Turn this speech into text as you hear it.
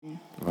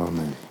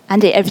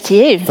Andy, over to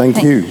you.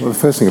 Thank you. Well, the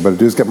first thing I've got to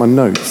do is get my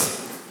notes.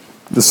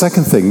 The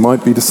second thing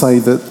might be to say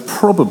that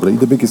probably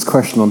the biggest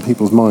question on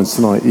people's minds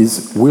tonight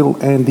is, will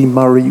Andy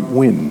Murray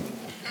win?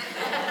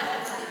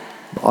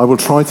 I will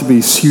try to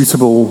be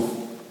suitable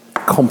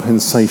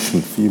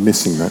compensation for you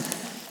missing that.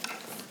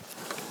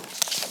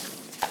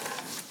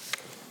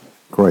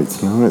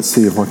 Great. Now let's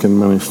see if I can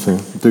manage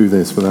to do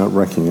this without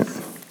wrecking it.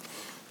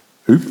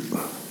 Oop.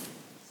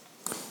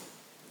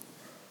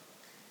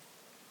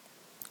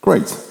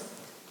 Great.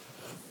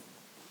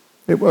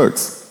 It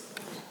works.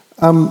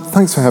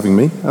 Thanks for having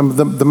me.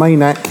 The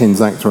main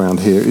Atkins act around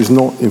here is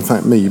not, in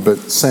fact, me, but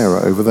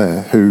Sarah over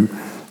there, who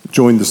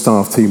joined the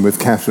staff team with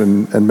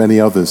Catherine and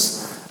many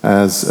others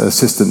as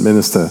assistant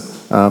minister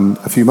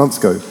a few months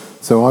ago.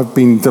 So I've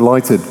been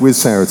delighted with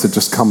Sarah to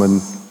just come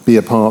and be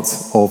a part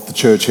of the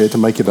church here, to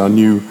make it our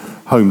new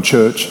home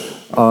church.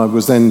 I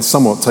was then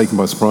somewhat taken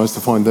by surprise to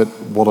find that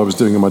what I was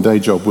doing in my day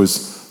job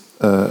was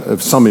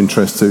of some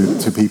interest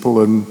to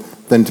people, and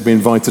then to be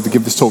invited to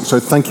give this talk. So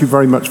thank you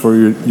very much for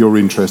your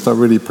interest. I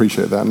really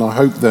appreciate that. And I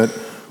hope that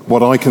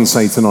what I can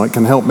say tonight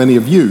can help many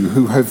of you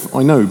who have,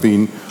 I know,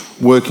 been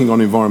working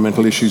on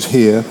environmental issues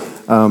here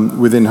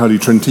within Holy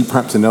Trinity,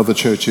 perhaps in other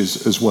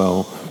churches as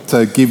well,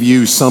 to give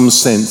you some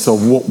sense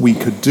of what we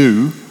could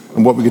do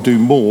and what we could do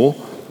more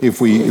if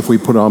we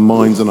put our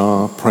minds and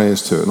our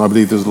prayers to it. And I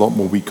believe there's a lot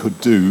more we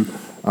could do,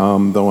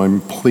 though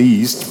I'm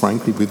pleased,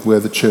 frankly, with where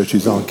the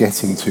churches are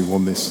getting to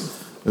on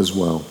this as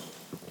well.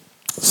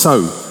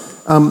 So,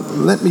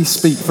 let me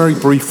speak very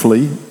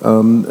briefly,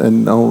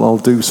 and I'll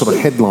do sort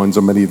of headlines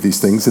on many of these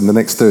things in the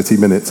next 30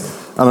 minutes,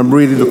 and I'm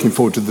really looking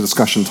forward to the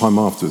discussion time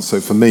afterwards. So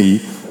for me,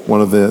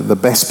 one of the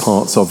best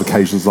parts of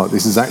occasions like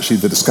this is actually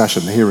the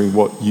discussion, hearing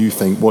what you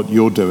think, what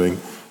you're doing,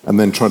 and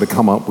then try to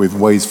come up with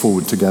ways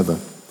forward together.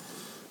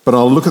 But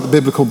I'll look at the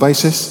biblical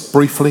basis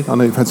briefly. I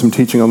know you've had some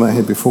teaching on that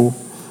here before.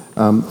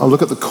 I'll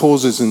look at the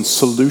causes and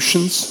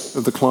solutions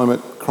of the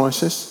climate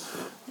crisis.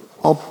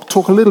 I'll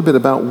talk a little bit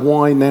about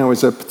why now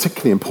is a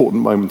particularly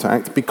important moment to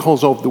act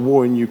because of the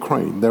war in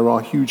Ukraine. There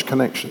are huge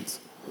connections.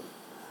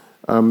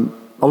 I'll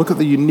look at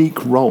the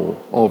unique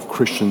role of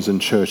Christians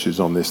and churches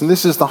on this. And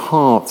this is the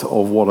heart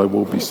of what I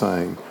will be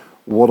saying,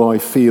 what I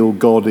feel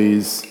God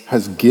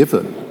has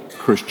given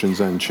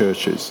Christians and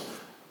churches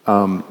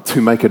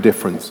to make a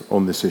difference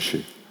on this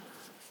issue.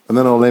 And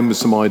then I'll end with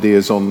some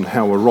ideas on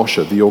how A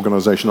Rocha, the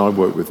organisation I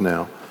work with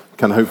now,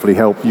 can hopefully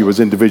help you as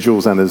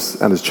individuals and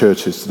as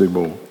churches to do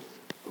more.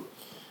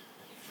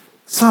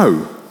 So,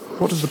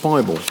 what does the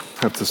Bible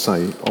have to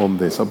say on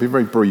this? I'll be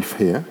very brief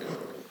here.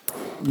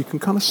 You can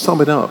kind of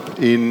sum it up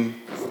in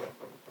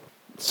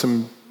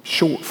some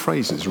short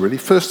phrases, really.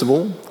 First of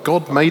all,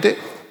 God made it,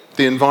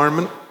 the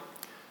environment,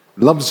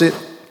 loves it,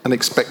 and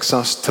expects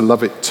us to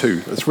love it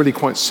too. It's really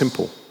quite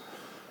simple.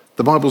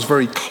 The Bible's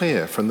very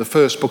clear from the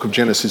first book of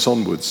Genesis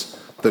onwards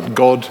that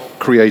God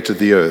created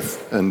the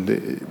earth,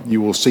 and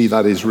you will see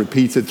that is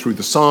repeated through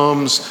the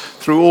Psalms,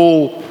 through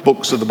all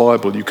books of the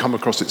Bible. You come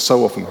across it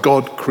so often.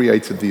 God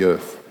created the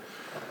earth.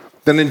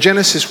 Then in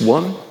Genesis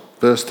 1,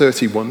 verse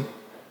 31,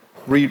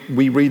 we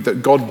read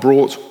that God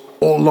brought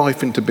all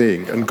life into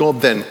being, and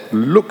God then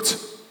looked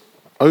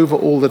over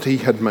all that he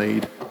had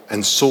made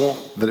and saw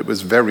that it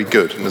was very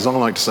good. And as I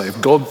like to say,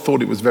 if God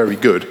thought it was very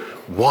good,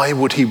 why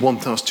would he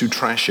want us to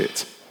trash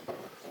it?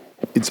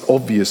 It's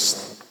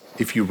obvious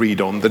if you read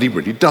on that he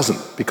really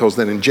doesn't, because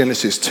then in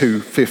Genesis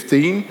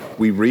 2:15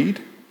 we read,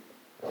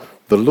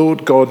 the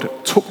Lord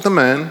God took the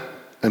man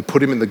and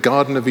put him in the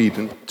Garden of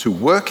Eden to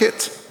work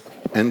it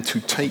and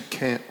to take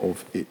care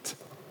of it.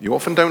 You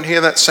often don't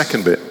hear that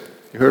second bit.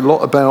 You hear a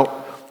lot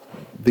about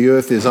the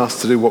earth is us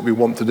to do what we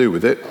want to do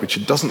with it, which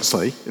it doesn't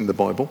say in the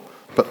Bible,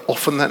 but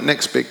often that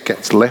next bit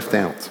gets left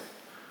out.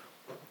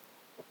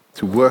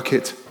 To work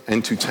it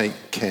and to take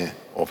care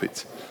of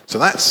it. So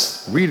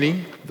that's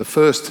really the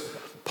first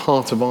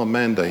part of our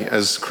mandate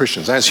as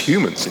Christians, as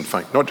humans, in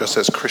fact, not just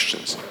as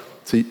Christians,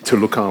 to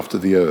look after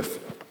the earth.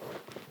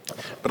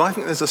 But I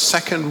think there's a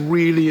second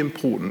really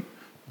important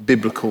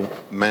biblical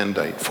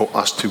mandate for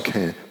us to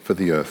care for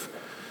the earth.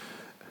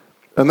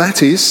 And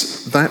that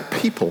is that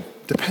people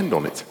depend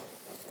on it.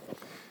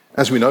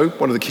 As we know,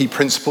 one of the key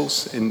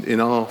principles in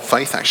our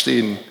faith,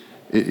 actually,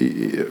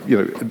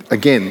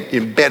 again,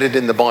 embedded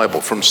in the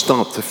Bible from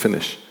start to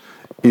finish,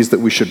 is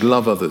that we should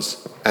love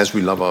others as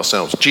we love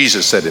ourselves.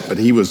 Jesus said it, but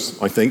he was,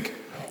 I think,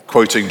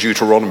 quoting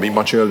Deuteronomy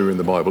much earlier in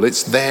the Bible.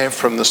 It's there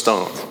from the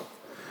start.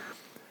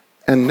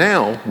 And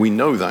now we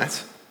know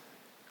that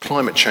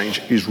climate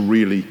change is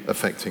really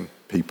affecting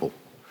people.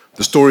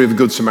 The story of the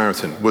Good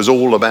Samaritan was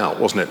all about,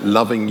 wasn't it,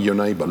 loving your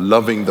neighbour,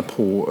 loving the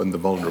poor and the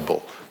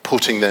vulnerable,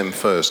 putting them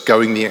first,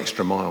 going the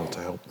extra mile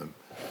to help them.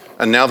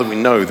 And now that we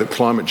know that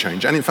climate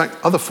change, and in fact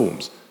other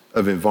forms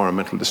of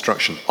environmental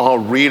destruction, are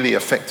really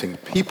affecting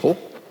people,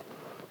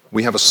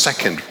 we have a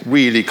second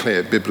really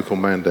clear biblical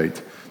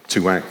mandate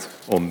to act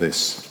on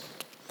this.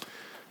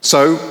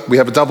 So we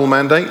have a double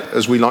mandate,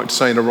 as we like to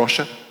say in A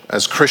Rocha,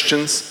 as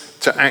Christians,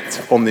 to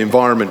act on the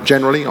environment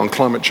generally, on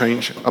climate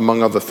change,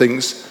 among other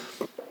things.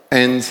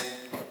 And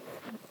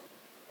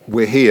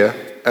we're here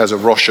as A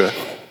Rocha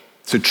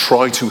to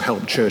try to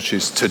help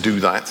churches to do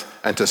that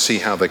and to see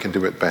how they can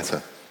do it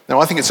better. Now,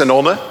 I think it's an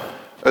honor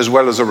as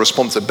well as a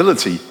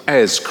responsibility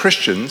as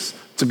Christians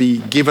to be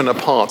given a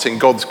part in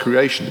God's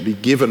creation, to be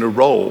given a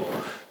role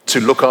to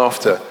look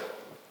after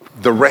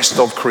the rest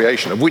of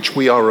creation, of which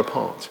we are a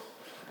part.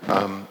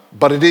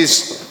 But it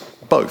is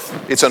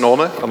both. It's an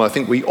honor, and I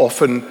think we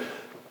often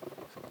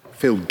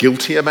feel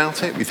guilty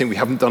about it. We think we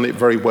haven't done it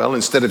very well,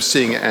 instead of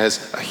seeing it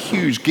as a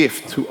huge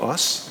gift to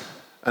us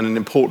and an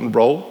important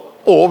role.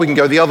 Or we can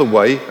go the other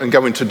way and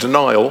go into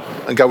denial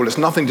and go, well, it's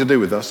nothing to do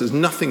with us. There's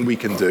nothing we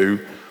can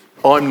do.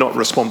 I'm not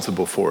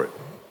responsible for it.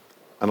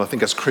 And I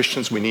think as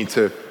Christians, we need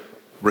to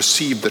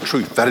receive the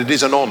truth that it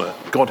is an honor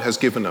God has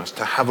given us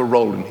to have a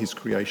role in his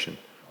creation.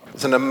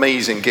 It's an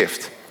amazing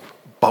gift,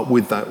 but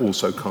with that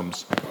also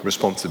comes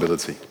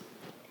responsibility.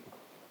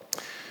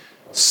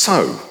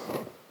 So,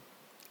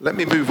 let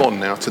me move on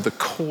now to the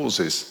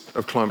causes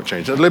of climate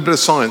change. A little bit of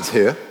science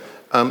here.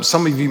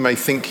 Some of you may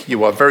think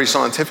you are very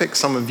scientific.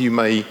 Some of you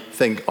may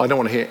think, I don't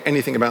want to hear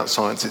anything about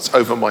science. It's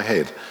over my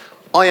head.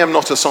 I am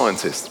not a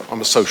scientist.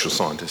 I'm a social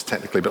scientist,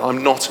 technically, but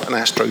I'm not an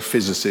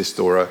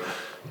astrophysicist or a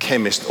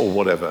chemist or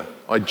whatever.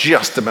 I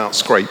just about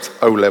scraped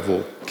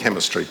O-level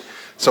chemistry.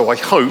 So I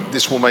hope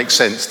this will make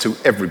sense to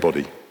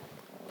everybody.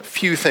 A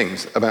few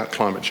things about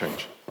climate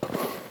change.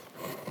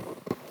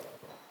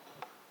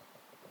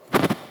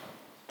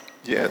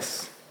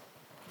 Yes.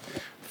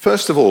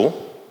 First of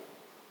all,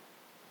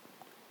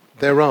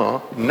 there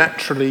are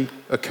naturally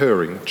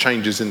occurring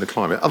changes in the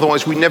climate.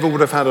 Otherwise, we never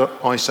would have had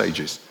ice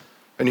ages.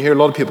 And you hear a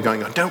lot of people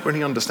going, I don't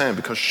really understand,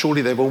 because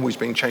surely there have always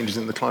been changes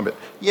in the climate.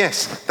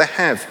 Yes, there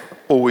have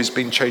always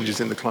been changes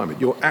in the climate.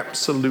 You're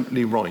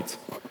absolutely right.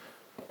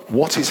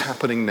 What is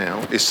happening now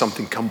is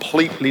something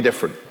completely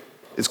different.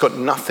 It's got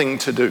nothing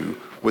to do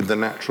with the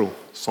natural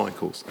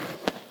cycles.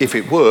 If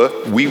it were,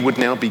 we would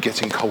now be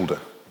getting colder.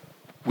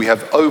 We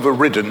have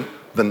overridden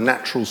the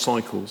natural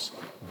cycles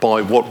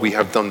by what we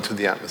have done to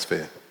the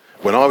atmosphere.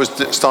 When I was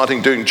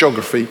starting doing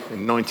geography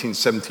in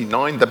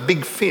 1979, the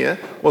big fear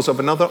was of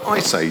another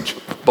ice age,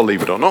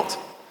 believe it or not.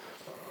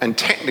 And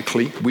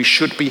technically, we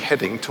should be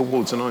heading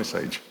towards an ice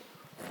age.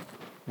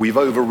 We've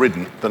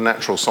overridden the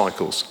natural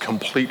cycles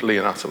completely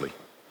and utterly.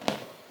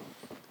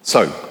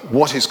 So,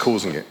 what is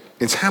causing it?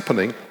 It's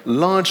happening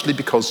largely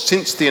because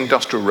since the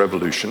Industrial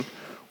Revolution,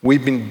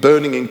 we've been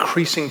burning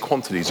increasing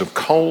quantities of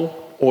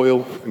coal,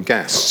 oil, and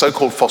gas,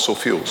 so-called fossil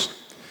fuels,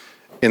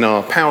 in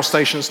our power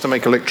stations to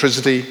make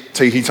electricity,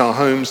 to heat our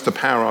homes, to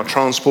power our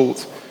transport,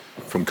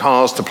 from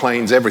cars to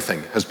planes,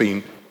 everything has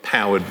been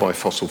powered by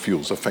fossil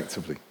fuels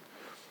effectively.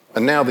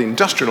 And now the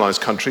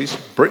industrialized countries,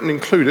 Britain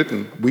included,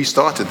 and we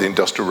started the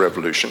Industrial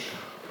Revolution,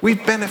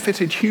 we've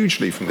benefited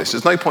hugely from this.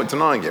 There's no point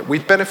denying it.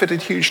 We've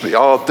benefited hugely.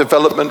 Our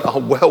development, our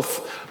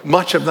wealth,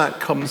 much of that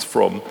comes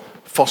from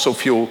fossil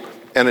fuel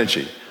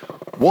energy.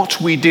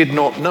 What we did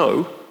not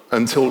know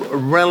until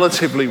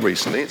relatively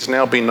recently, it's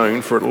now been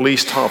known for at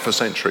least half a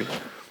century,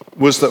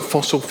 was that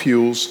fossil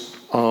fuels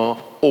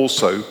are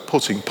also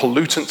putting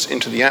pollutants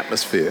into the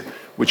atmosphere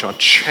which are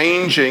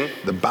changing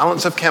the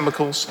balance of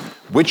chemicals,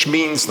 which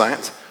means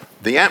that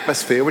the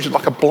atmosphere, which is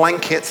like a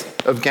blanket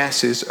of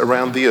gases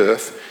around the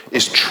Earth,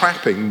 is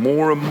trapping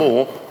more and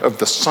more of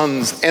the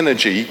sun's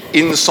energy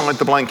inside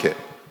the blanket.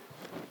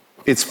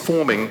 It's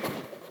forming,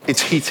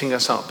 it's heating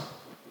us up.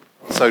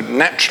 So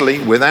naturally,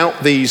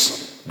 without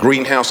these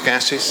greenhouse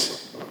gases,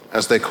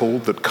 as they're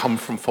called, that come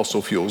from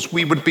fossil fuels,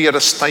 we would be at a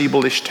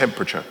stable-ish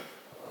temperature.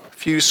 A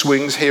few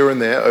swings here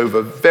and there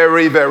over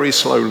very, very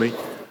slowly,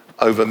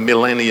 over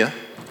millennia.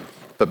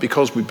 But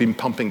because we've been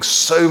pumping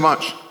so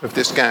much of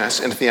this gas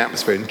into the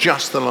atmosphere in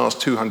just the last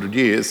 200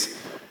 years,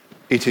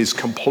 it is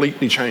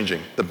completely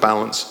changing the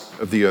balance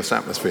of the Earth's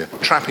atmosphere,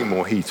 trapping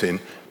more heat in,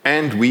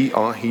 and we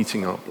are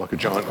heating up like a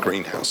giant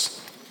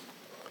greenhouse.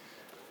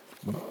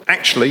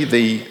 Actually,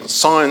 the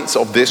science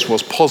of this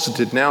was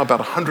posited now about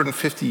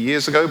 150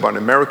 years ago by an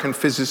American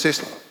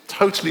physicist,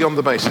 totally on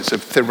the basis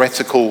of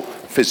theoretical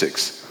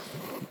physics.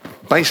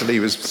 Basically, he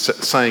was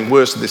saying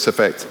words to this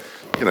effect,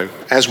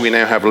 as we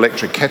now have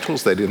electric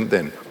kettles, they didn't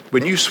then.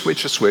 When you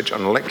switch a switch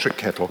on an electric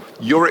kettle,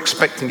 you're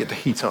expecting it to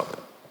heat up.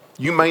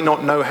 You may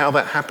not know how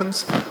that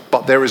happens,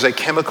 but there is a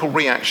chemical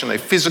reaction, a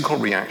physical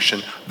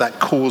reaction that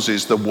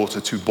causes the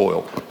water to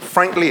boil.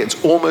 Frankly,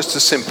 it's almost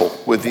as simple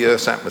with the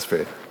Earth's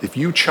atmosphere. If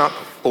you chuck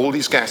all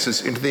these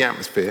gases into the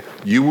atmosphere,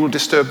 you will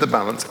disturb the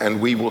balance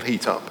and we will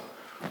heat up.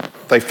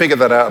 They figured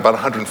that out about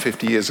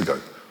 150 years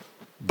ago.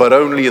 But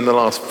only in the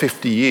last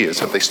 50 years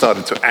have they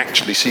started to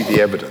actually see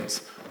the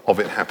evidence of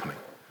it happening.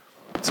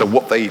 So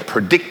what they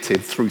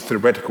predicted through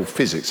theoretical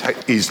physics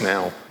is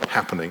now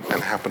happening,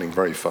 and happening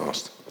very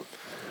fast.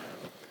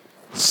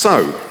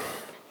 So,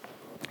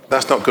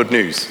 that's not good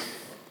news.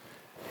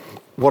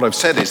 What I've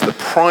said is the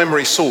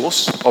primary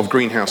source of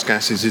greenhouse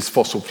gases is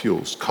fossil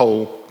fuels,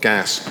 coal,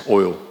 gas,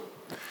 oil.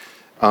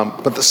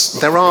 But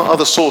there are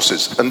other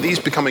sources, and these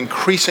become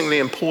increasingly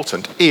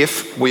important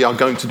if we are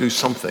going to do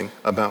something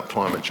about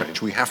climate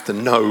change. We have to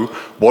know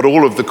what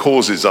all of the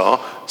causes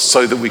are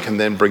so that we can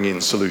then bring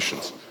in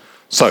solutions.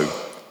 So,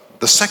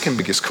 the second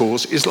biggest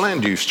cause is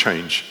land use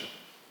change.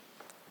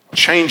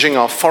 changing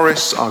our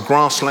forests, our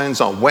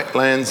grasslands, our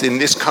wetlands in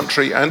this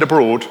country and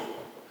abroad,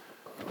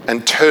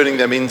 and turning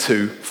them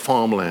into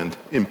farmland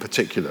in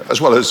particular,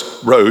 as well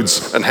as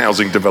roads and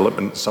housing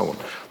development and so on.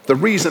 The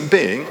reason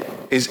being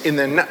is in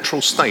their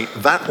natural state,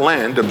 that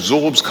land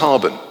absorbs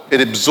carbon.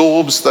 It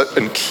absorbs that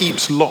and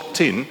keeps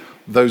locked in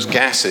those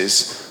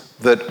gases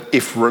that,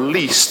 if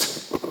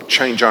released,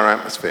 change our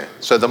atmosphere.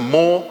 So the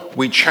more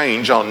we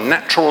change our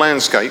natural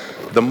landscape,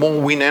 the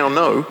more we now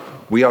know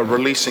we are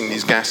releasing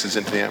these gases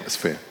into the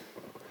atmosphere.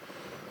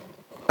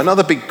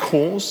 Another big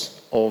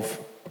cause of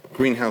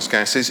greenhouse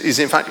gases is,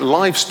 in fact,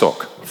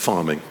 livestock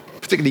farming,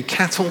 particularly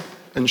cattle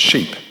and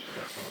sheep.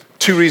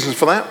 Two reasons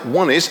for that.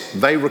 One is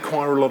they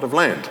require a lot of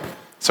land.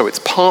 So it's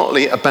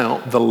partly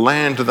about the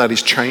land that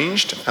is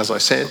changed, as I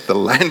said, the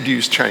land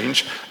use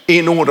change,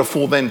 in order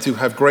for them to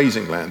have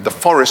grazing land, the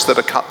forests that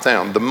are cut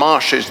down, the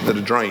marshes that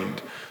are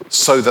drained,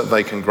 so that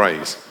they can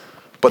graze.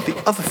 But the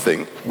other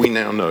thing we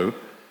now know,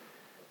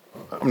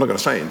 I'm not going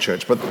to say it in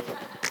church, but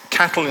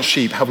cattle and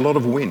sheep have a lot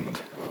of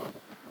wind.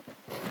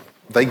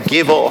 They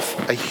give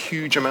off a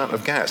huge amount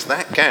of gas.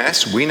 That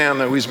gas, we now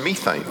know, is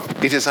methane.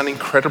 It is an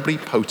incredibly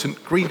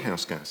potent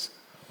greenhouse gas.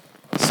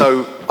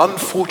 So,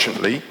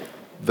 unfortunately,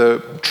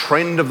 the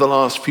trend of the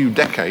last few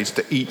decades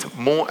to eat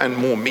more and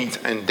more meat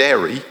and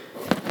dairy,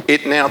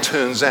 it now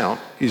turns out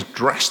is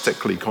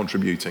drastically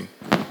contributing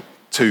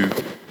to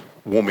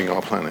warming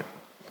our planet.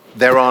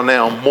 There are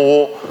now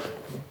more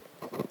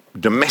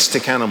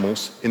domestic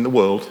animals in the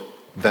world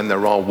than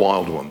there are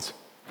wild ones.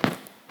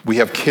 We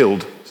have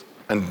killed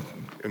and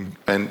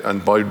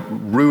by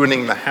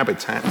ruining the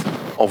habitat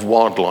of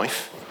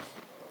wildlife,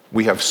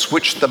 we have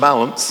switched the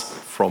balance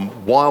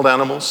from wild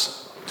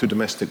animals to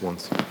domestic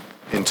ones.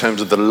 In terms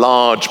of the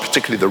large,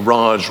 particularly the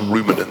large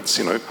ruminants,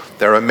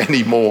 there are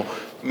many more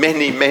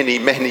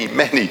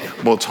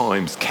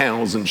times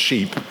cows and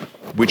sheep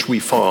which we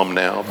farm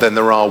now than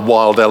there are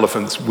wild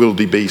elephants,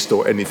 wildebeest,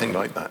 or anything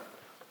like that.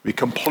 We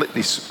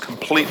completely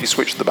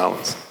switched the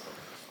balance.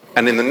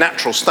 And in the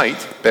natural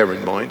state, bear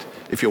in mind,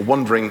 if you're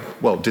wondering,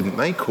 well, didn't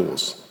they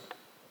cause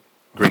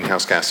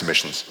greenhouse gas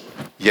emissions?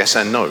 Yes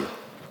and no,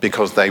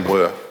 because they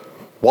were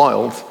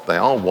wild, they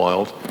are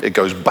wild, it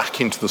goes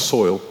back into the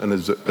soil and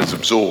is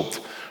absorbed.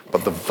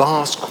 But the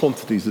vast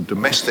quantities of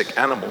domestic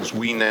animals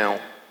we now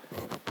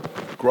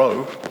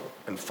grow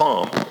and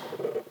farm,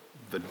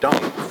 the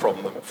dung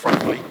from them,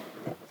 frankly.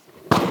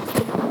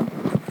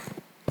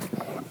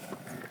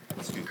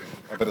 Excuse me,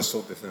 I better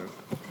sort this out.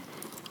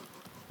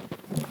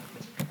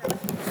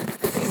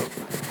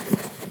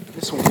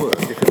 This will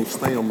work if it'll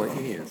stay on my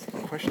ears. The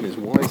question is,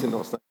 why is it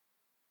not staying?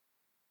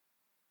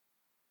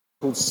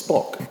 It's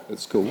called Spock at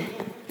school,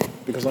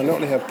 because I not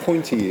only have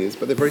pointy ears,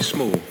 but they're very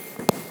small. Is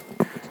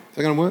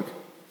that going to work?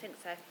 I think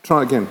so.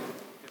 Try again.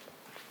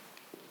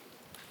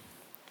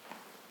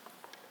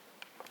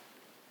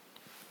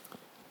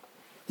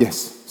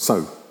 Yes,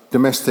 so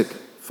domestic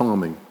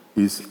farming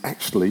is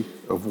actually,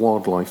 of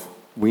wildlife,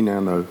 we now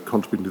know,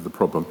 contributing to the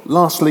problem.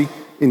 Lastly,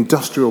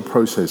 industrial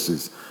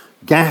processes.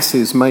 Gas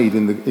is made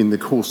in the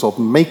course of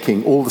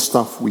making all the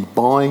stuff we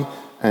buy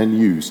and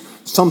use.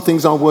 Some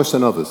things are worse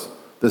than others.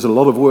 There's a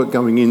lot of work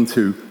going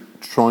into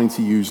trying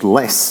to use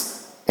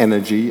less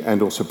energy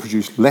and also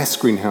produce less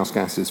greenhouse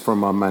gases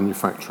from our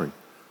manufacturing.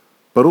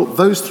 But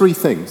those three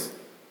things,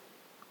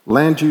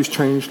 land use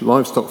change,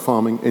 livestock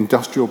farming,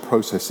 industrial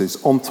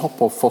processes, on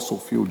top of fossil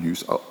fuel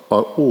use, are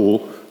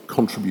all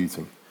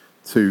contributing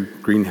to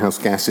greenhouse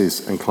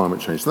gases and climate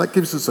change. So that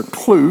gives us a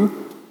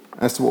clue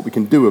as to what we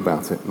can do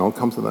about it, and I'll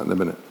come to that in a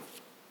minute.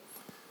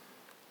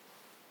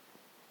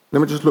 Let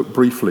me just look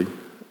briefly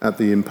at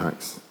the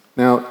impacts.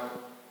 Now,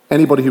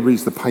 anybody who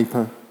reads the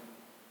paper,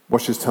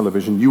 watches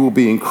television, you will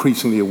be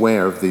increasingly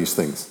aware of these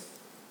things.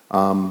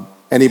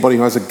 Anybody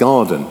who has a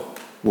garden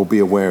will be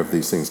aware of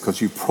these things,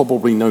 because you've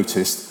probably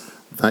noticed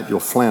that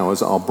your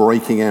flowers are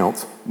breaking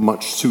out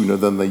much sooner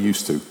than they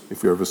used to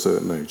if you're of a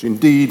certain age.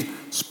 Indeed,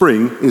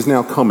 spring is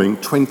now coming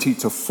 20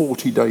 to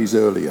 40 days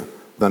earlier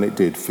than it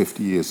did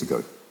 50 years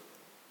ago.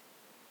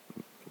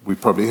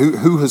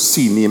 Who has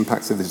seen the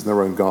impacts of this in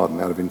their own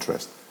garden out of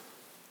interest?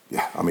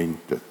 Yeah, I mean,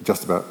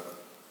 just about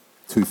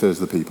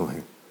 2/3 of the people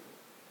here.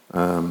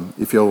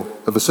 If you're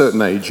of a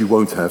certain age, you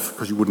won't have,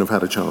 because you wouldn't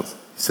have had a chance,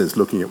 he says,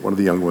 looking at one of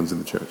the young ones in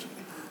the church.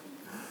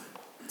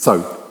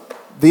 So,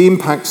 the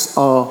impacts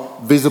are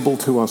visible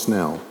to us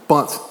now,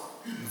 but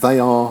they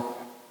are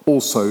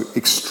also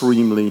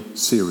extremely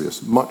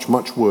serious, much,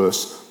 much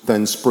worse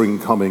than spring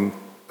coming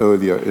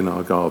earlier in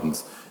our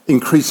gardens.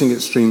 Increasing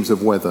extremes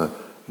of weather,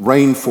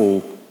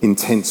 rainfall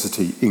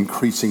intensity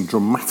increasing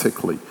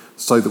dramatically,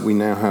 so that we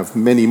now have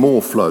many more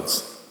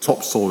floods,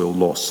 topsoil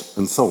loss,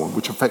 and so on,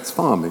 which affects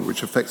farming,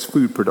 which affects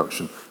food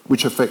production,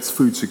 which affects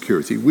food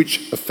security,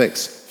 which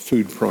affects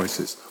food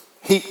prices.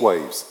 Heat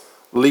waves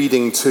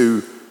leading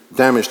to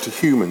damage to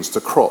humans, to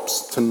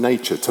crops, to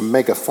nature, to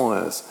mega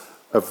fires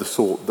of the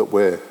sort that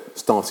we're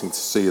starting to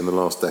see in the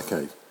last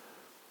decade.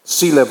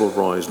 Sea level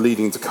rise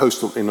leading to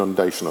coastal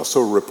inundation. I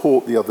saw a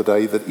report the other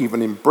day that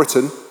even in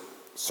Britain,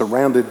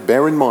 surrounded,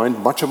 bear in mind,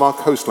 much of our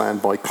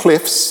coastland by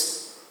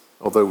cliffs,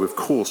 although of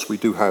course we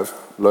do have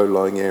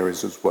low-lying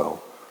areas as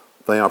well.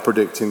 They are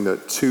predicting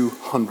that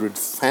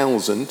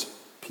 200,000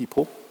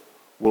 people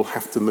will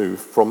have to move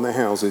from their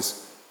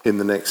houses in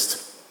the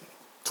next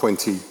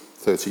 20,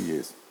 30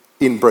 years.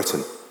 In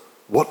Britain,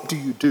 what do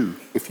you do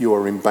if you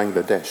are in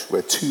Bangladesh,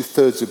 where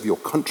 2/3 of your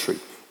country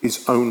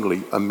is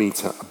only a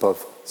metre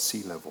above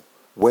sea level?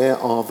 Where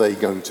are they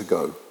going to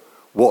go?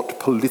 What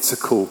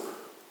political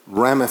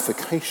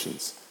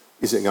ramifications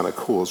is it going to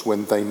cause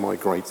when they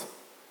migrate?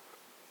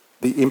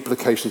 The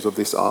implications of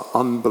this are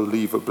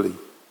unbelievably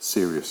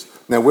serious.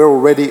 Now, we're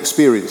already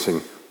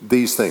experiencing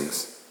these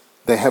things.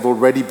 There have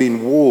already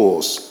been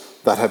wars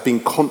that have been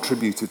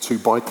contributed to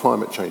by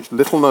climate change.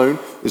 Little known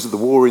is that the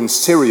war in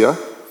Syria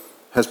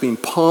has been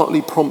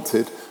partly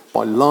prompted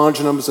by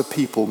large numbers of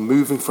people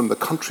moving from the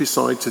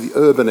countryside to the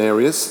urban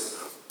areas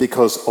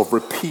because of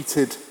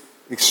repeated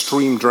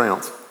extreme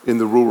drought in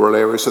the rural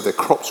areas, so their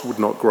crops would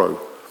not grow.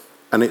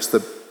 And it's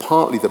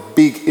partly the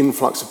big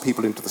influx of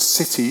people into the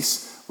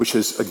cities which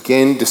has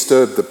again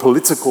disturbed the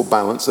political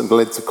balance and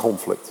led to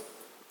conflict.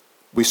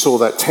 We saw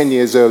that 10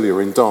 years earlier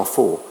in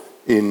Darfur,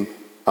 in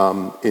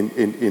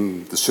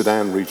the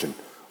Sudan region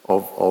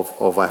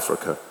of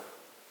Africa.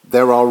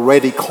 There are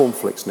already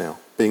conflicts now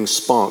being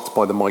sparked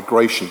by the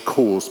migration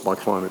caused by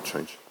climate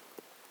change.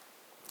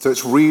 So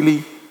it's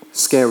really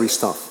scary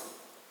stuff.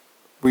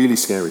 Really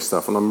scary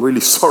stuff. And I'm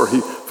really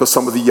sorry for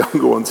some of the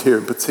younger ones here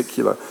in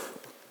particular,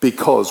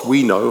 because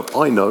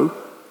I know,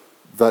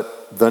 that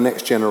the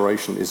next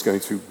generation is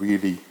going to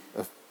really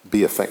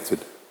be affected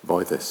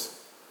by this.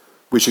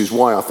 Which is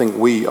why I think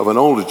we of an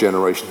older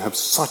generation have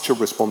such a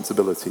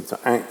responsibility to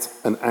act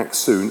and act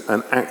soon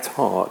and act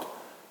hard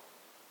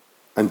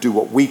and do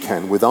what we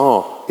can with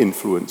our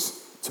influence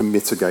to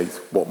mitigate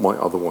what might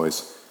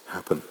otherwise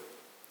happen.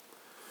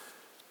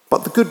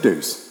 But the good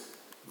news,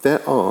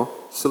 there are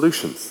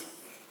solutions.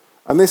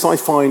 And this I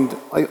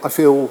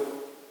feel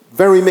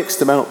very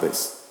mixed about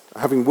this.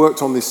 Having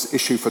worked on this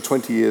issue for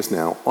 20 years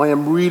now, I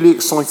am really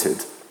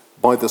excited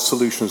by the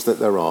solutions that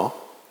there are,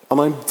 and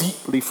I'm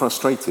deeply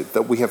frustrated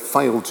that we have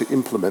failed to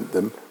implement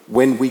them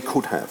when we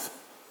could have.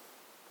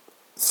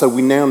 So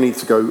we now need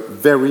to go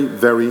very,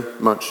 very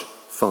much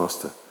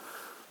faster.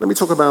 Let me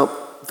talk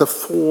about the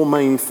 4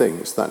 main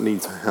things that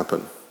need to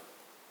happen.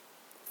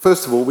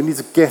 First of all, we need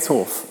to get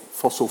off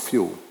fossil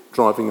fuel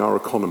driving our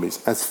economies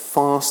as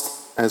fast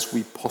as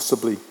we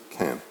possibly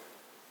can.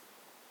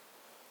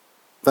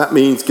 That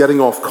means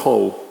getting off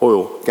coal,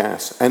 oil,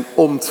 gas, and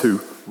onto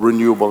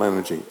renewable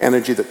energy,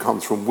 energy that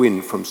comes from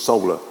wind, from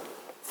solar,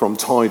 from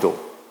tidal,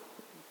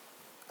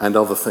 and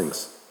other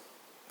things,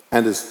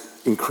 and is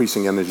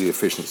increasing energy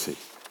efficiency.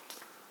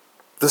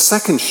 The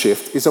second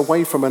shift is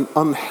away from an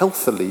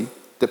unhealthily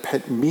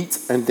meat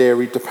and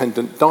dairy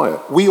dependent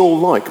diet. We all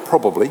like,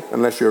 probably,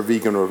 unless you're a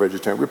vegan or a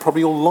vegetarian, we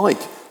probably all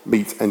like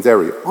meat and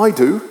dairy. I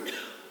do.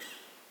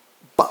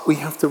 But we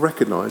have to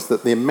recognise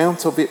that the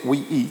amount of it we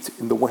eat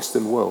in the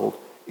Western world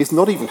is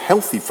not even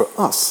healthy for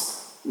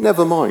us,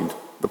 never mind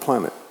the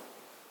planet.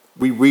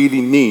 We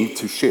really need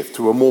to shift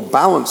to a more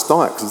balanced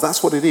diet, because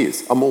that's what it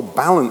is, a more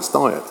balanced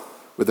diet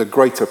with a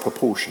greater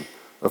proportion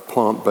of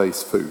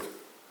plant-based food.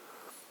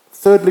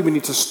 Thirdly, we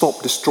need to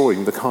stop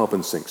destroying the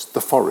carbon sinks, the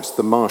forests,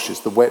 the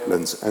marshes, the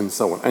wetlands, and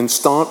so on, and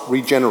start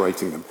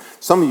regenerating them.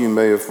 Some of you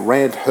may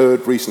have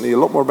heard recently a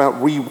lot more about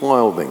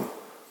rewilding.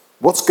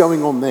 What's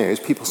going on there is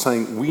people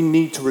saying we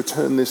need to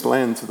return this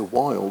land to the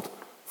wild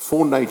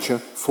for nature,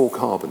 for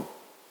carbon.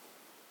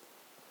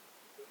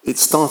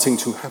 It's starting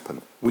to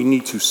happen. We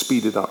need to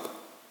speed it up.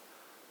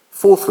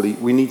 Fourthly,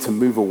 we need to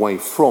move away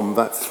from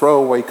that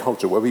throwaway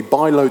culture where we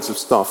buy loads of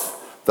stuff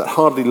that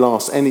hardly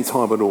lasts any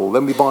time at all,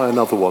 then we buy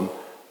another one,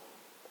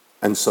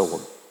 and so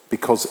on.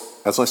 Because,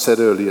 as I said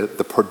earlier,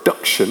 the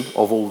production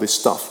of all this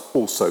stuff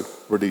also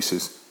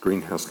reduces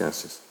greenhouse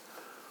gases.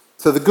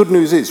 So the good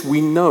news is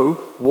we know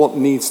what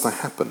needs to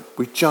happen.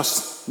 We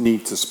just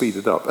need to speed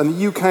it up. And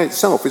the UK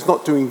itself is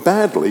not doing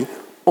badly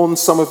on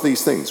some of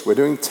these things. We're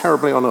doing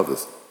terribly on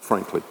others,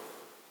 frankly.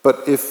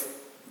 But if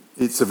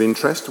it's of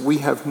interest, we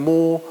have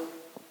more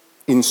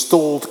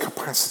installed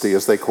capacity,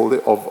 as they call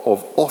it, of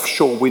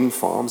offshore wind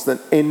farms than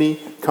any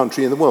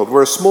country in the world.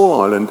 We're a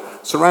small island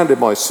surrounded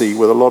by sea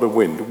with a lot of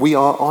wind. We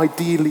are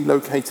ideally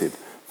located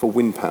for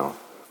wind power.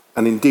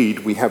 And indeed,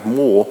 we have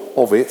more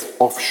of it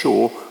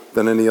offshore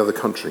than any other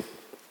country.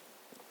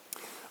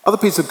 Other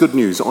piece of good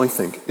news, I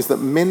think, is that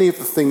many of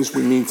the things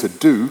we need to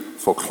do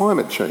for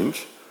climate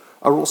change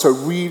are also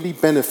really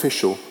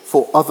beneficial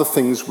for other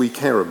things we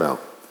care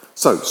about.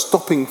 So,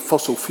 stopping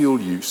fossil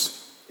fuel use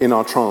in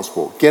our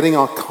transport, getting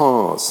our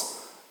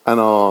cars and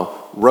our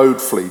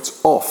road fleets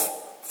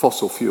off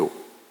fossil fuel,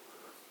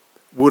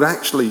 would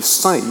actually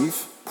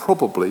save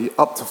probably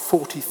up to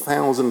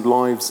 40,000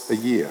 lives a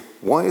year.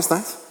 Why is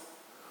that?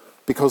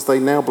 Because they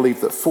now believe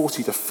that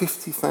 40 to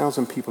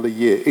 50,000 people a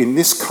year in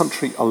this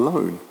country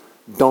alone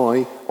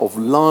die of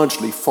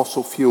largely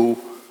fossil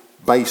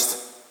fuel-based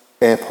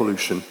air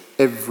pollution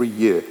every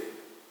year.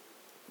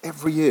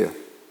 Every year.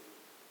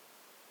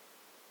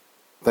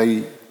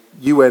 They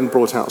UN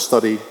brought out a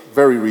study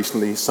very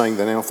recently saying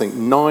they now think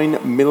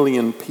 9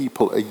 million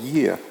people a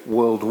year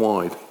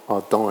worldwide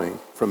are dying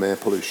from air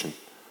pollution.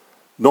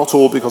 Not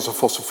all because of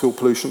fossil fuel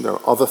pollution, there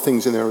are other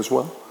things in there as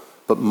well,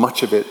 but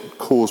much of it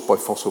caused by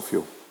fossil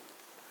fuel.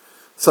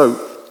 So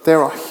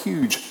there are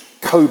huge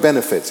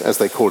co-benefits, as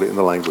they call it in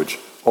the language,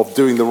 of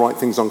doing the right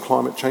things on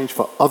climate change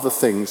for other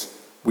things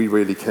we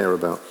really care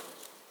about.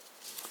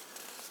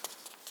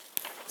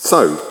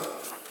 So,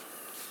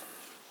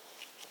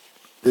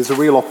 there's a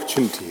real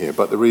opportunity here,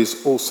 but there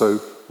is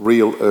also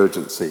real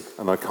urgency,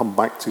 and I come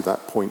back to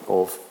that point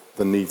of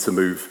the need to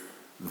move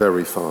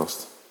very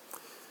fast.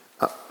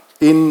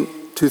 In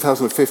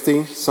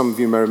 2015, some of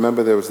you may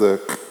remember, there was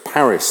the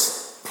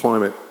Paris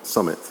Climate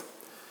Summit.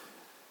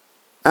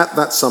 At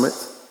that summit,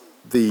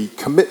 the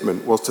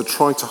commitment was to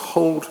try to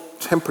hold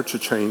temperature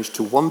change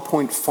to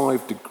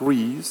 1.5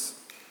 degrees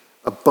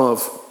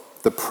above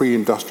the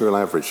pre-industrial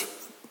average.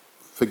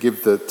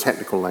 Forgive the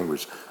technical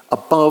language.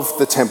 Above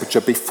the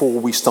temperature before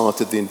we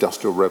started the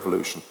Industrial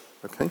Revolution.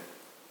 Okay?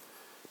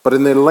 But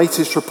in their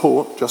latest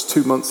report, just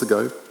 2 months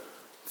ago,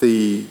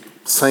 the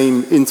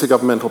same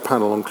Intergovernmental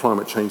Panel on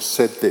Climate Change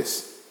said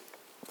this: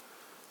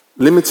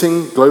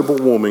 limiting global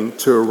warming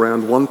to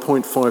around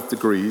 1.5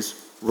 degrees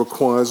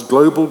requires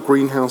global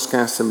greenhouse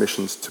gas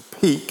emissions to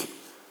peak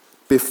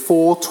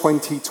before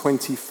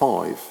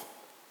 2025.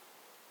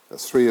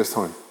 That's 3 years'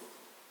 time.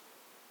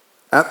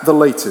 At the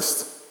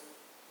latest,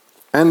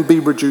 and be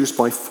reduced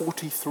by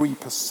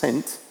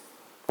 43%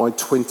 by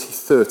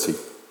 2030.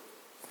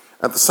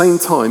 At the same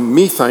time,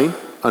 methane,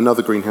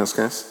 another greenhouse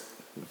gas,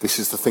 this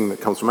is the thing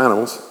that comes from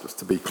animals, just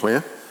to be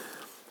clear,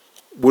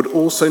 would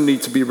also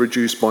need to be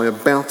reduced by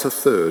about a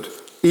third.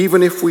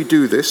 Even if we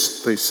do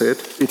this, they said,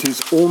 it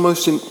is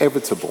almost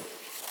inevitable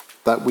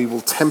that we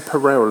will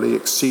temporarily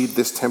exceed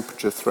this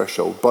temperature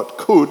threshold, but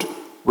could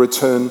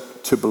return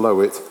to below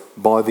it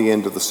by the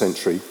end of the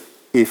century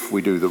if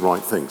we do the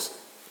right things,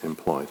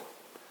 implied.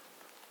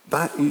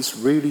 That is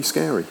really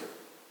scary.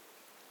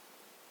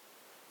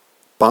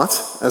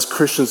 But as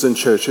Christians and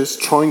churches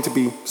trying to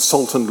be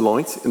salt and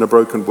light in a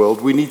broken world,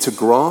 we need to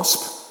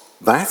grasp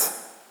that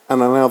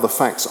and allow the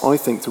facts, I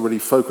think, to really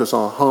focus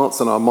our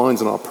hearts and our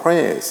minds and our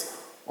prayers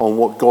on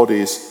what God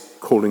is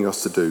calling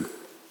us to do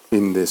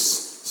in this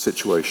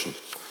situation.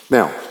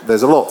 Now,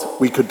 there's a lot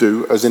we could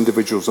do as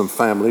individuals and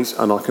families,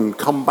 and I can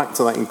come back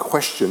to that in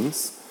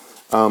questions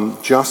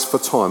just for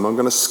time. I'm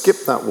going to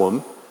skip that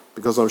one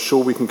because I'm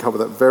sure we can cover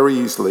that very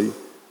easily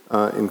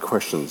in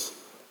questions.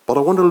 But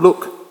I want to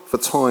look for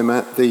time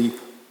at the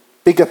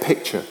bigger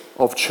picture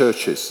of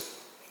churches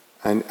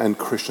and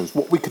Christians,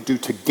 what we could do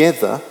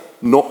together,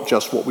 not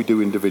just what we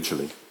do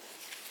individually.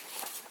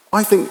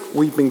 I think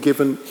we've been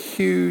given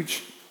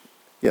huge,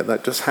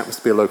 that just happens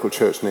to be a local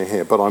church near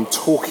here, but I'm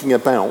talking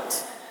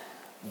about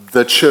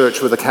the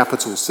church with a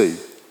capital C,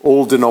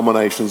 all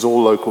denominations,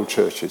 all local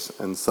churches,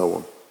 and so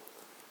on.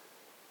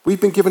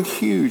 We've been given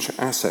huge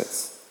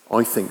assets,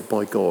 I think,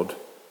 by God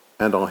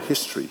and our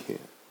history here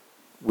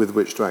with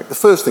which to act. The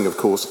first thing, of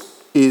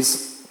course,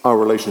 is our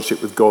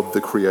relationship with God,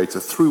 the Creator,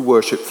 through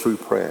worship, through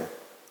prayer,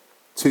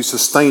 to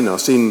sustain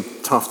us in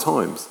tough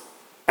times,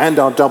 and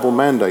our double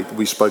mandate that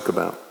we spoke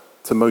about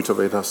to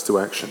motivate us to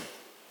action.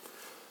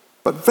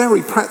 But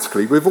very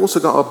practically, we've also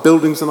got our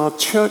buildings and our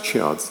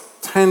churchyards,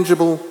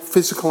 tangible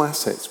physical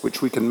assets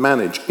which we can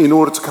manage in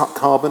order to cut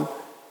carbon,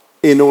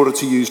 in order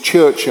to use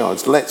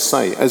churchyards, let's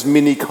say, as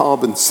mini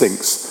carbon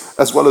sinks,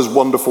 as well as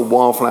wonderful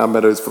wildflower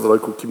meadows for the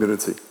local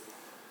community.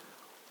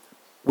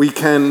 We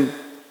can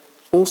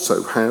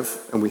also have,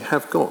 and we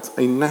have got,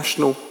 a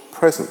national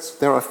presence.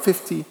 There are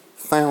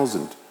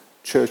 50,000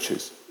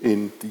 churches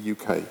in the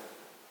UK,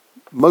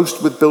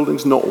 most with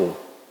buildings, not all.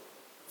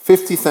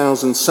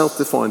 50,000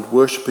 self-defined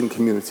worshipping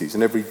communities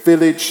in every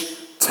village,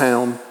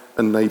 town,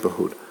 and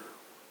neighbourhood.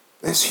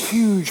 There's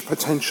huge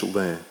potential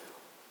there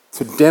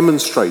to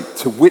demonstrate,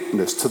 to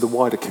witness to the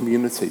wider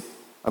community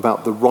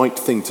about the right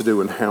thing to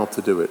do and how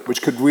to do it,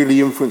 which could really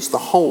influence the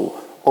whole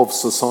of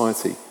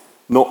society,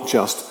 not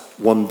just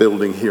one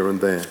building here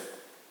and there.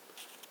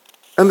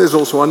 And there's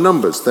also our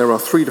numbers. There are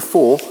 3 to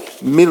 4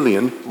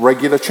 million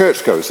regular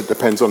churchgoers. It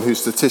depends on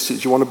whose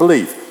statistics you want to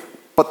believe.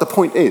 But the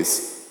point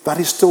is, that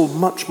is still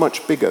much,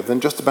 much bigger than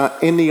just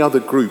about any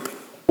other group,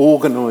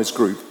 organised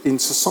group in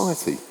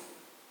society.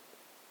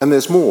 And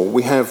there's more.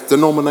 We have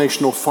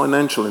denominational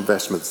financial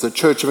investments, the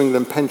Church of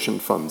England pension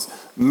funds,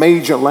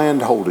 major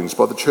land holdings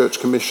by the church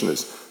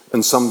commissioners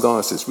and some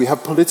dioceses. We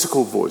have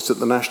political voice at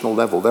the national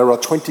level. There are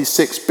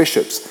 26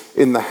 bishops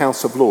in the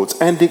House of Lords,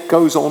 and it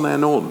goes on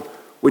and on.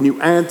 When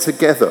you add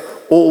together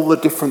all the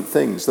different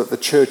things that the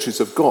churches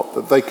have got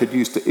that they could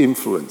use to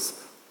influence,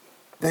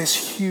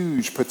 there's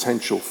huge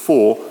potential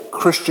for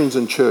Christians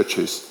and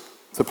churches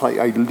to play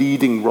a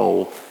leading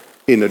role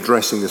in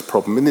addressing this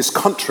problem in this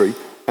country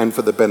and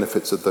for the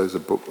benefits of those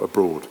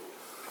abroad.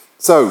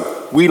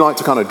 So we like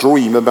to kind of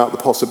dream about the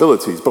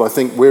possibilities, but I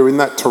think we're in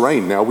that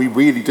terrain now. We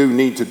really do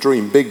need to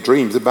dream big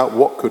dreams about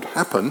what could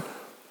happen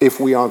if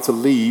we are to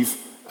leave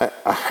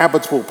a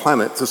habitable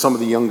planet to some of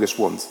the youngest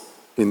ones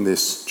in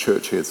this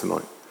church here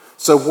tonight.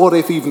 So what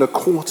if even a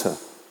quarter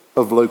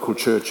of local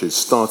churches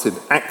started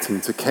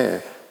acting to care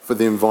for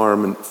the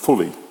environment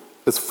fully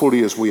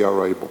as we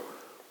are able?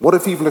 What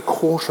if even a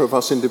quarter of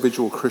us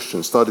individual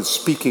Christians started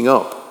speaking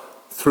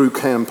up through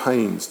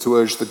campaigns to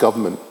urge the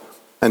government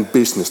and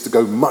business to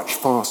go much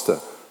faster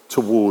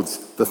towards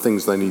the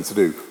things they need to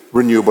do,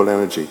 renewable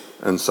energy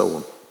and so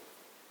on?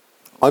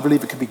 I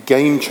believe it could be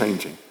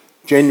game-changing,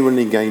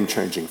 genuinely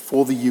game-changing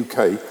for the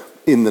UK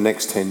in the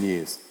next 10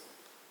 years.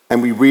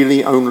 And we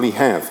really only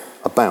have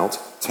about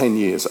 10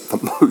 years at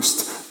the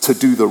most to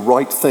do the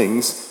right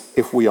things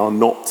if we are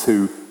not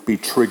to be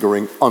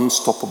triggering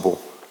unstoppable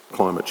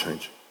climate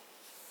change.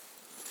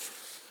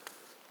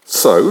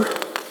 So,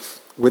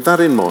 with that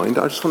in mind,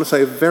 I just want to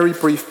say a very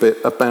brief bit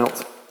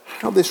about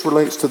how this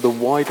relates to the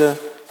wider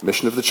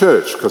mission of the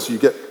church, because you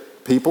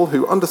get people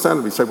who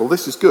understandably say, well,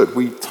 this is good.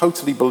 We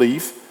totally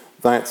believe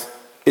that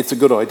it's a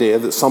good idea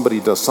that somebody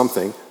does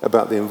something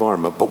about the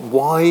environment, but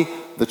why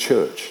the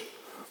church?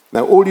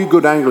 Now, all you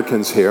good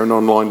Anglicans here and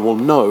online will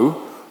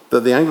know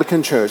that the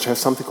Anglican Church has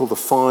something called the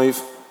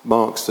 5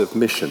 marks of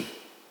mission.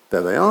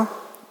 There they are.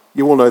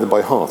 You all know them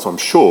by heart, I'm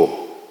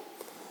sure.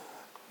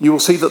 You will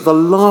see that the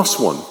last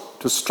one,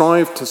 to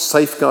strive to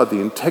safeguard the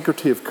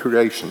integrity of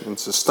creation and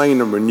sustain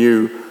and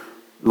renew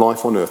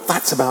life on earth,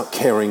 that's about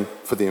caring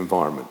for the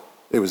environment.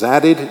 It was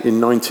added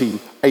in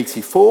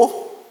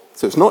 1984,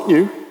 so it's not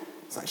new.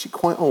 It's actually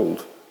quite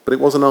old, but it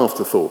was an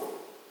afterthought.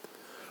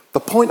 The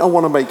point I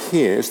want to make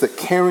here is that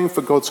caring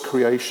for God's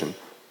creation,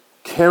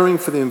 caring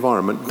for the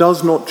environment,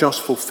 does not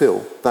just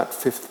fulfill that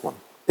 5th one.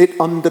 It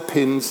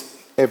underpins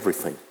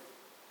everything.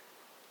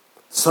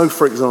 So,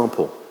 for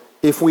example,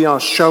 if we are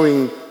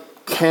showing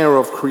care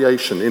of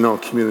creation in our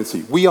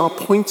community, we are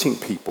pointing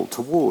people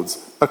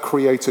towards a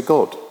creator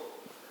God.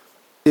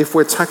 If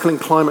we're tackling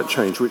climate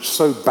change, which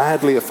so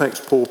badly affects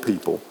poor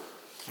people,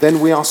 then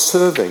we are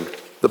serving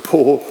the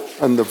poor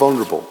and the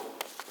vulnerable.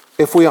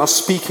 If we are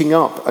speaking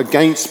up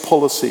against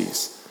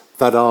policies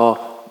that are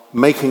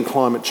making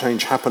climate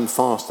change happen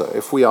faster,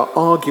 if we are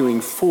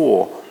arguing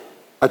for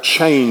a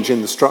change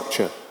in the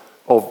structure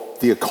of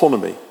the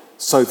economy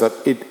so that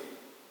it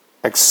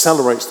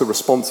accelerates the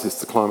responses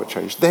to climate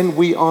change, then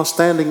we are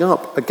standing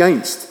up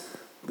against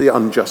the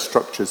unjust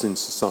structures in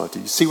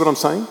society. You see what I'm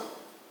saying?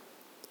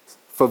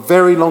 For a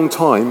very long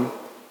time,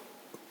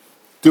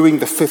 doing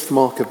the 5th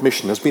mark of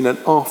mission has been an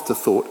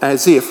afterthought,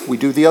 as if we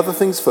do the other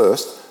things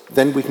first,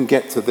 then we can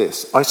get to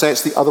this. I say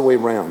it's the other way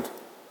around.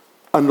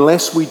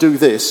 Unless we do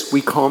this, we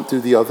can't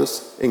do the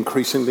others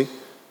increasingly,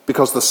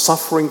 because the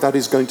suffering that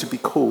is going to be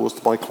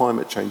caused by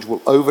climate change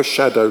will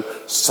overshadow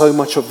so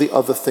much of the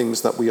other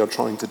things that we are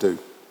trying to do.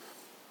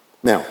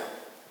 Now,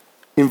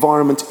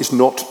 environment is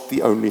not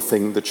the only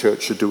thing the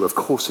church should do. Of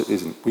course it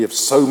isn't. We have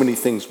so many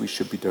things we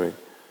should be doing.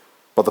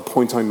 But the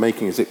point I'm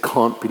making is it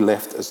can't be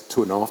left as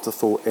to an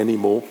afterthought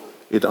anymore.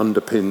 It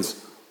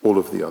underpins all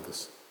of the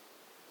others.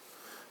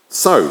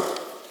 So,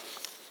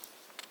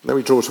 let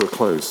me draw to a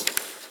close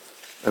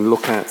and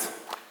look at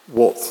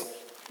what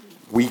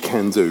we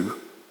can do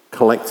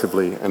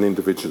collectively and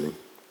individually.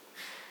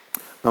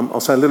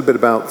 I'll say a little bit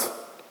about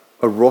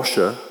A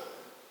Rocha,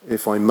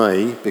 if I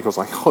may, because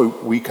I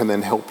hope we can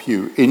then help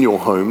you in your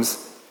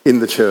homes, in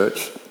the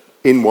church,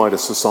 in wider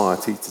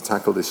society to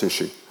tackle this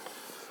issue.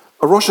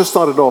 A Rocha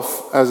started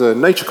off as a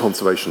nature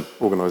conservation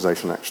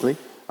organisation, actually.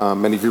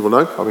 Many of you will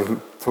know. I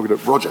mean, talking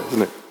about Roger,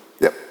 isn't it?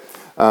 Yep.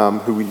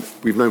 Who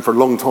we've known for a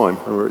long time,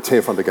 and we're at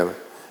Tearfund together.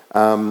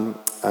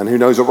 And who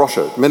knows A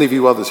Rocha? Many of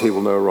you others here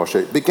will know A Rocha.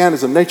 It began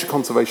as a nature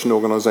conservation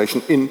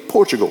organisation in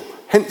Portugal,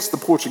 hence the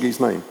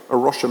Portuguese name. A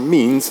Rocha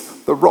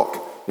means the rock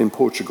in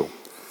Portugal.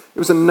 It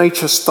was a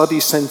nature study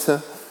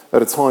centre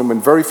at a time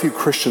when very few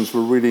Christians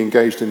were really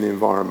engaged in the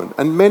environment.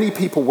 And many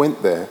people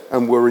went there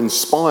and were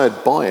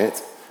inspired by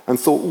it and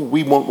thought, oh,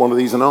 we want one of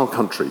these in our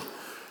country,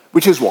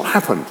 which is what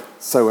happened.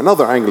 So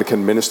another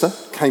Anglican minister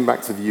came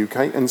back to the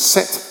UK and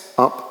set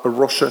up A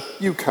Rocha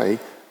UK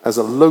as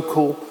a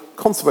local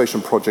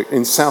conservation project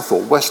in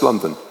Southall, West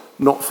London,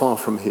 not far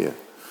from here.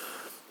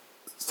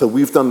 So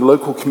we've done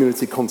local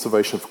community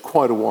conservation for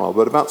quite a while,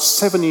 but about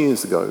 7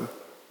 years ago,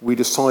 we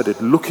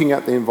decided, looking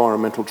at the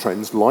environmental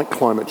trends like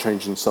climate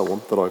change and so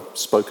on that I've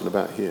spoken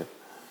about here,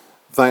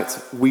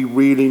 that we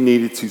really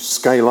needed to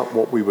scale up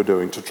what we were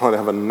doing to try to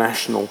have a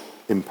national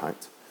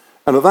impact.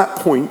 And at that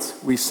point,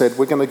 we said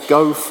we're going to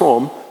go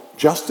from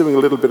just doing a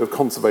little bit of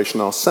conservation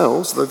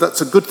ourselves, though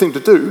that's a good thing to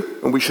do,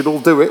 and we should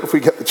all do it if we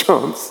get the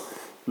chance,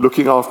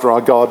 looking after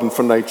our garden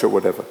for nature or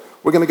whatever.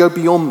 We're going to go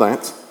beyond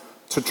that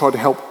to try to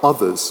help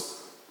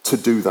others to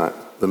do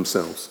that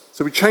themselves.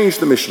 So we changed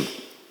the mission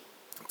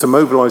to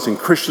mobilising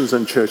Christians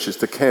and churches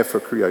to care for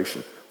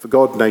creation, for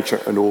God,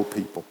 nature, and all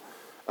people.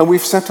 And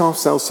we've set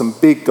ourselves some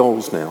big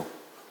goals now.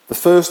 The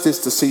first is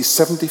to see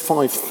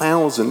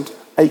 75,000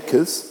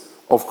 acres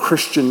of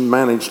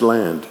Christian-managed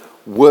land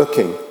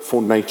working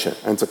for nature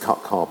and to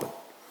cut carbon.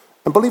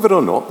 And believe it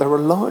or not, there are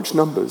large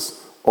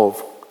numbers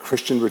of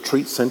Christian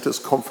retreat centres,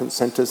 conference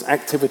centres,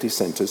 activity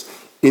centres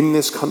in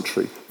this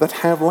country that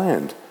have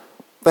land.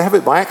 They have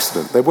it by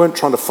accident. They weren't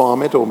trying to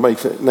farm it or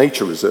make it a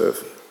nature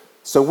reserve.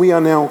 So we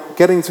are now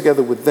getting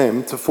together with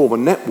them to form a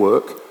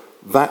network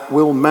that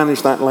will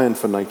manage that land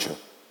for nature.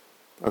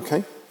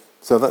 Okay?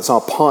 So that's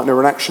our Partner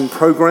in Action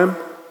program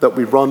that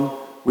we run.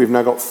 We've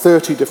now got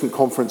 30 different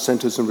conference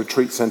centres and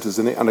retreat centres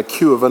in it, and a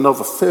queue of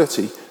another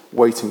 30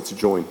 waiting to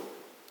join.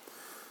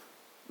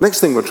 Next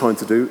thing we're trying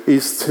to do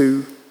is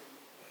to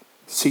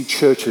see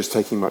churches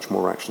taking much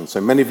more action.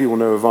 So many of you will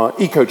know of our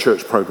Eco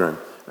Church program,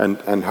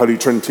 and Holy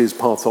Trinity is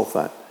part of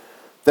that.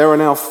 There are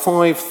now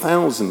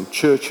 5,000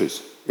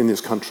 churches in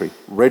this country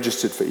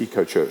registered for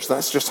Eco Church.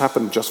 That's just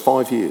happened in just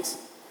 5 years.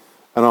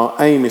 And our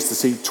aim is to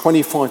see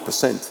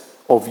 25%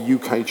 of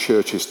UK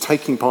churches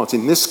taking part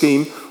in this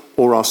scheme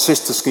or our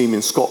sister scheme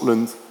in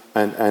Scotland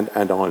and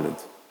Ireland.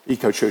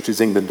 Eco Church is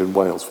England and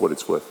Wales, for what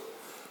it's worth.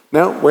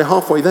 Now, we're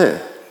halfway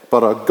there,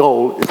 but our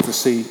goal is to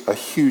see a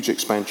huge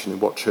expansion in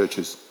what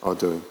churches are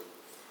doing.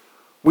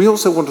 We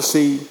also want to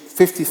see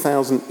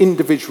 50,000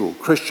 individual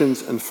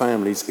Christians and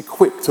families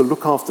equipped to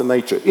look after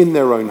nature in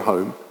their own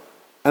home,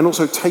 and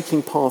also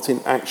taking part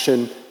in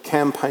action,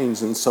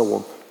 campaigns and so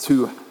on,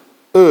 to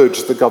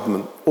urge the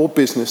government or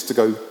business to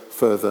go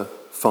further,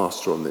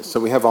 faster on this. So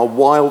we have our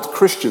Wild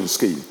Christian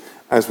scheme,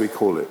 as we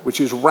call it, which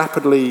is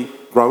rapidly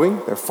growing.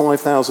 There are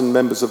 5,000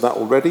 members of that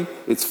already.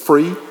 It's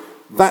free.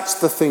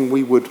 That's the thing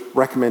we would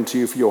recommend to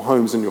you for your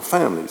homes and your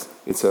families.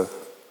 It's a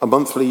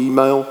monthly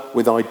email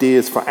with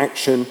ideas for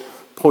action,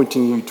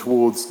 pointing you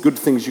towards good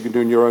things you can do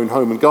in your own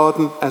home and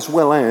garden, as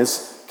well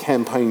as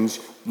campaigns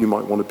you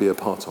might want to be a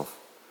part of.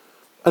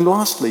 And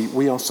lastly,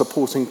 we are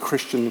supporting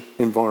Christian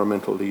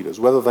environmental leaders,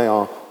 whether they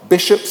are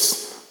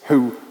bishops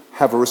who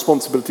have a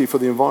responsibility for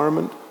the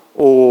environment,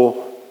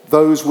 or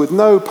those with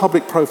no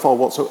public profile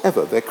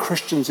whatsoever. They're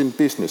Christians in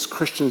business,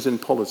 Christians in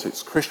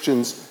politics,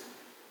 Christians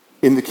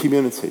in the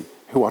community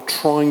who are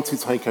trying to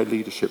take a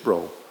leadership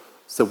role.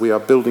 So we are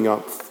building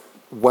up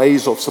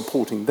ways of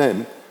supporting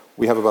them.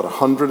 We have about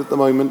 100 at the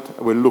moment,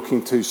 and we're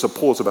looking to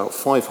support about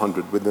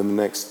 500 within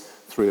the next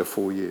 3 or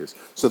 4 years.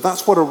 So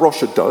that's what A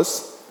Rocha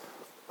does,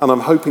 and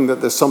I'm hoping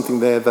that there's something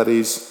there that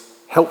is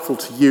helpful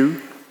to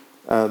you.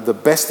 The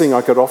best thing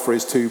I could offer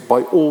is to,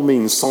 by all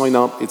means, sign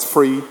up. It's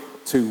free,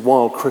 to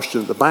Wild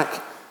Christian at the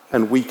back,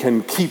 and we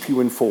can keep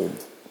you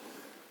informed.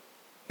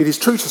 It is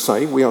true to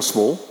say we are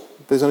small.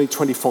 There's only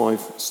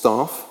 25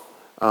 staff.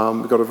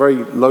 We've got a very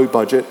low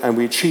budget, and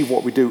we achieve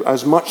what we do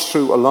as much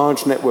through a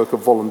large network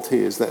of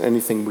volunteers than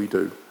anything we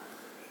do.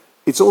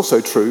 It's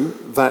also true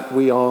that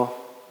we are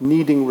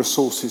needing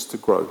resources to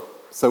grow.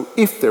 So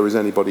if there is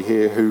anybody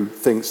here who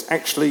thinks,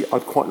 actually,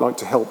 I'd quite like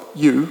to help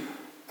you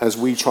as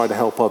we try to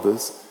help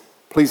others,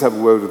 please have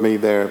a word with me.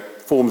 There are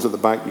forms at the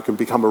back. You can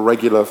become a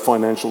regular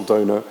financial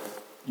donor.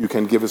 You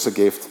can give us a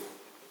gift.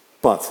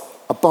 But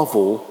above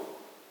all,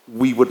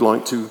 we would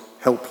like to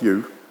help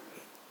you.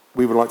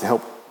 We would like to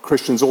help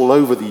Christians all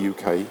over the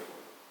UK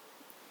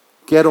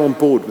get on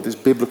board with this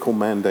biblical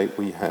mandate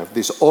we have,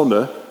 this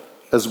honour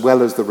as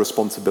well as the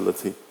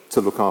responsibility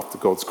to look after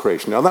God's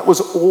creation. Now, that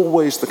was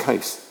always the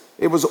case.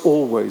 It was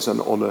always an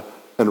honour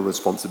and a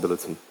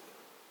responsibility.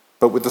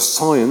 But with the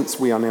science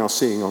we are now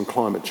seeing on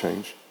climate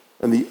change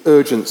and the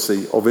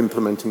urgency of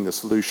implementing the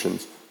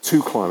solutions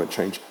to climate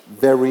change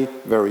very,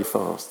 very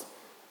fast,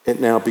 it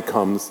now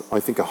becomes,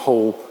 I think, a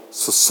whole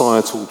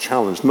societal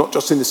challenge, not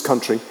just in this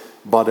country,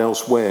 but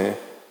elsewhere,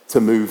 to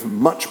move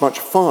much, much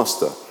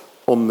faster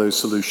on those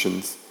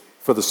solutions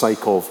for the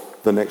sake of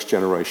the next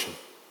generation,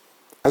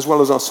 as well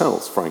as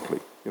ourselves, frankly,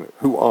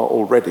 who are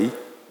already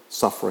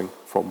suffering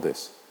from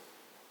this.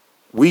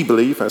 We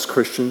believe, as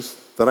Christians,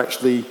 that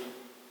actually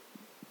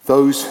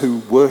those who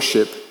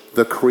worship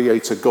the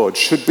Creator God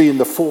should be in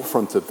the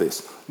forefront of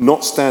this,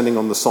 not standing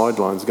on the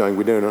sidelines going,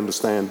 we don't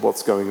understand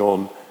what's going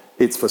on,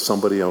 it's for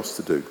somebody else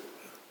to do.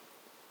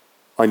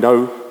 I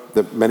know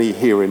that many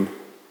here in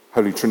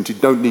Holy Trinity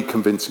don't need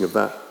convincing of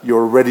that.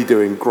 You're already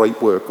doing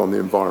great work on the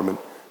environment,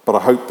 but I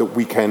hope that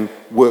we can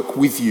work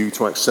with you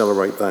to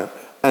accelerate that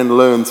and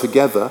learn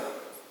together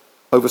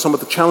over some of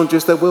the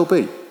challenges there will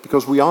be,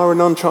 because we are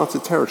in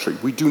uncharted territory.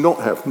 We do not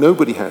have,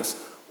 nobody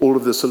has, all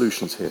of the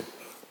solutions here.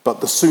 But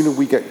the sooner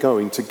we get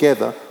going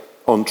together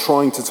on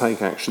trying to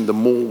take action, the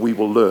more we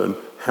will learn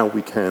how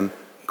we can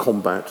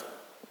combat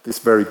this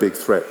very big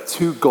threat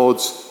to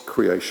God's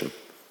creation.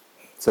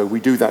 So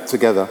we do that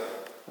together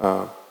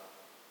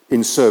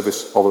in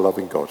service of a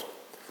loving God.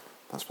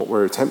 That's what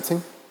we're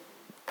attempting.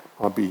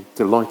 I'll be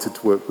delighted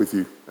to work with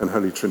you and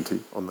Holy Trinity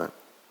on that.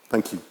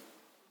 Thank you.